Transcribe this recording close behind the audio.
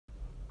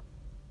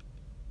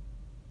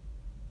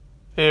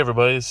Hey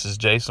everybody, this is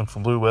Jason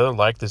from Blue Weather.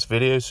 Like this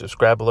video,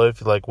 subscribe below if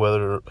you like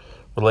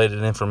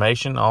weather-related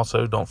information.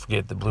 Also, don't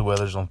forget that Blue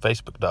Weather's on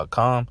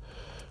Facebook.com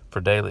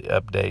for daily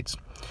updates.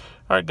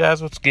 Alright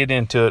guys, let's get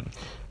into it.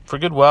 For a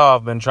good while,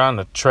 I've been trying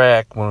to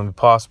track when we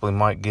possibly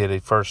might get a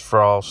first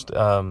frost.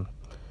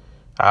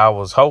 I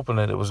was hoping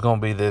that it was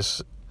going to be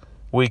this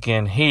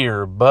weekend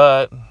here,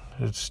 but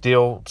it's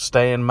still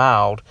staying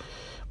mild.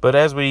 But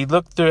as we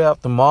look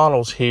throughout the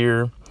models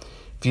here,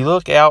 if you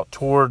look out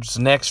towards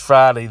next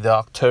Friday, the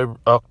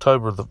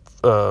October the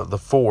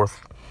 4th,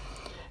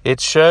 it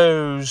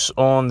shows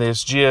on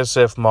this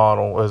GSF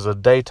model as a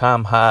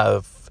daytime high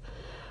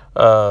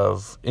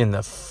of in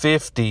the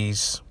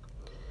 50s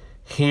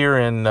here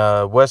in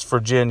West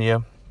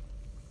Virginia,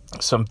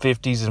 some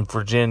 50s in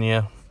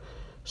Virginia,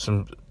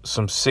 some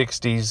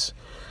 60s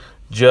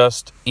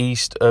just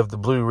east of the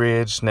Blue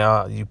Ridge.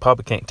 Now, you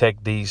probably can't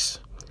take these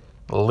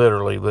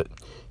literally, but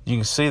you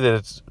can see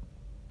that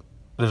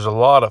there's a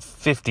lot of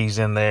 50s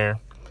in there.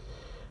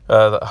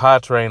 The high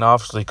terrain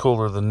obviously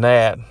cooler than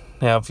that.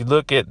 Now, if you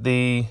look at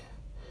the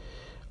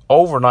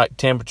overnight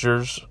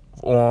temperatures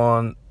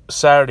on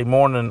Saturday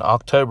morning,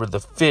 October the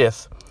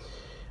 5th,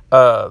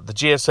 the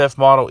GSF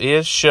model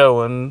is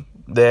showing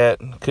that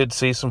could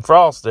see some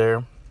frost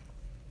there.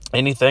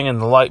 Anything in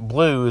the light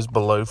blue is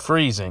below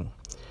freezing.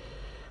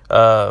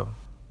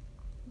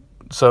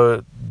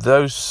 So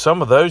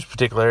some of those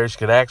particular areas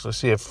could actually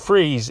see a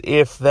freeze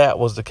if that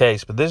was the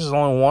case. But this is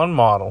only one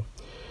model.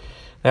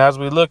 Now, as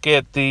we look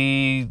at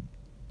the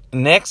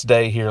next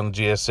day here on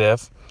the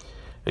GSF,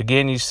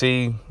 again, you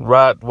see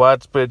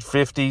widespread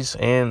 50s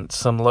and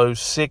some low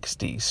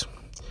 60s.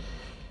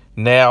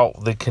 Now,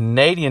 the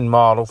Canadian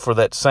model for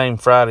that same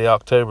Friday,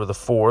 October the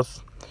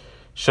 4th,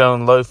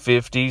 showing low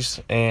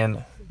 50s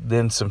and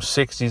then some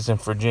 60s in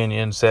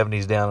Virginia and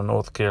 70s down in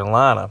North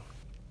Carolina.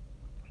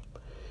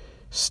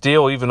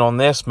 Still, even on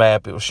this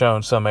map, it was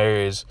showing some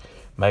areas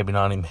maybe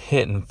not even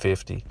hitting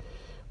 50.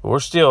 But we're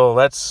still,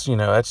 that's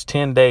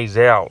 10 days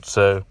out,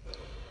 so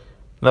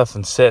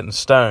nothing set in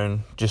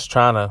stone. Just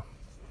trying to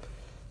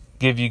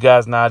give you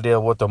guys an idea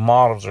of what the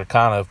models are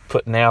kind of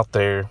putting out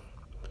there.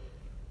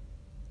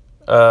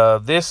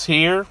 This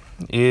here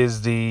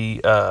is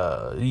the,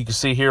 you can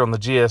see here on the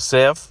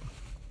GSF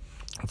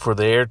for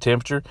the air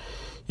temperature.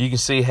 You can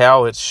see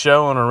how it's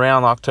showing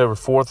around October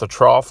 4th, a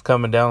trough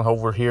coming down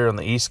over here on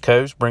the East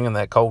Coast, bringing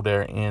that cold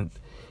air in.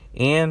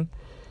 And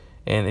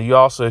you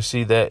also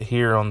see that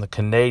here on the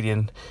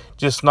Canadian,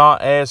 just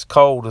not as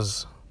cold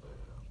as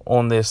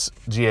on this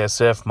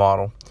GSF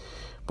model.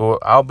 But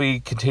I'll be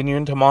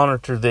continuing to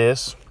monitor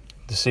this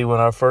to see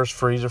when our first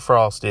freeze or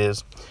frost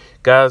is.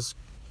 Guys,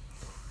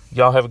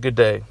 y'all have a good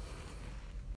day.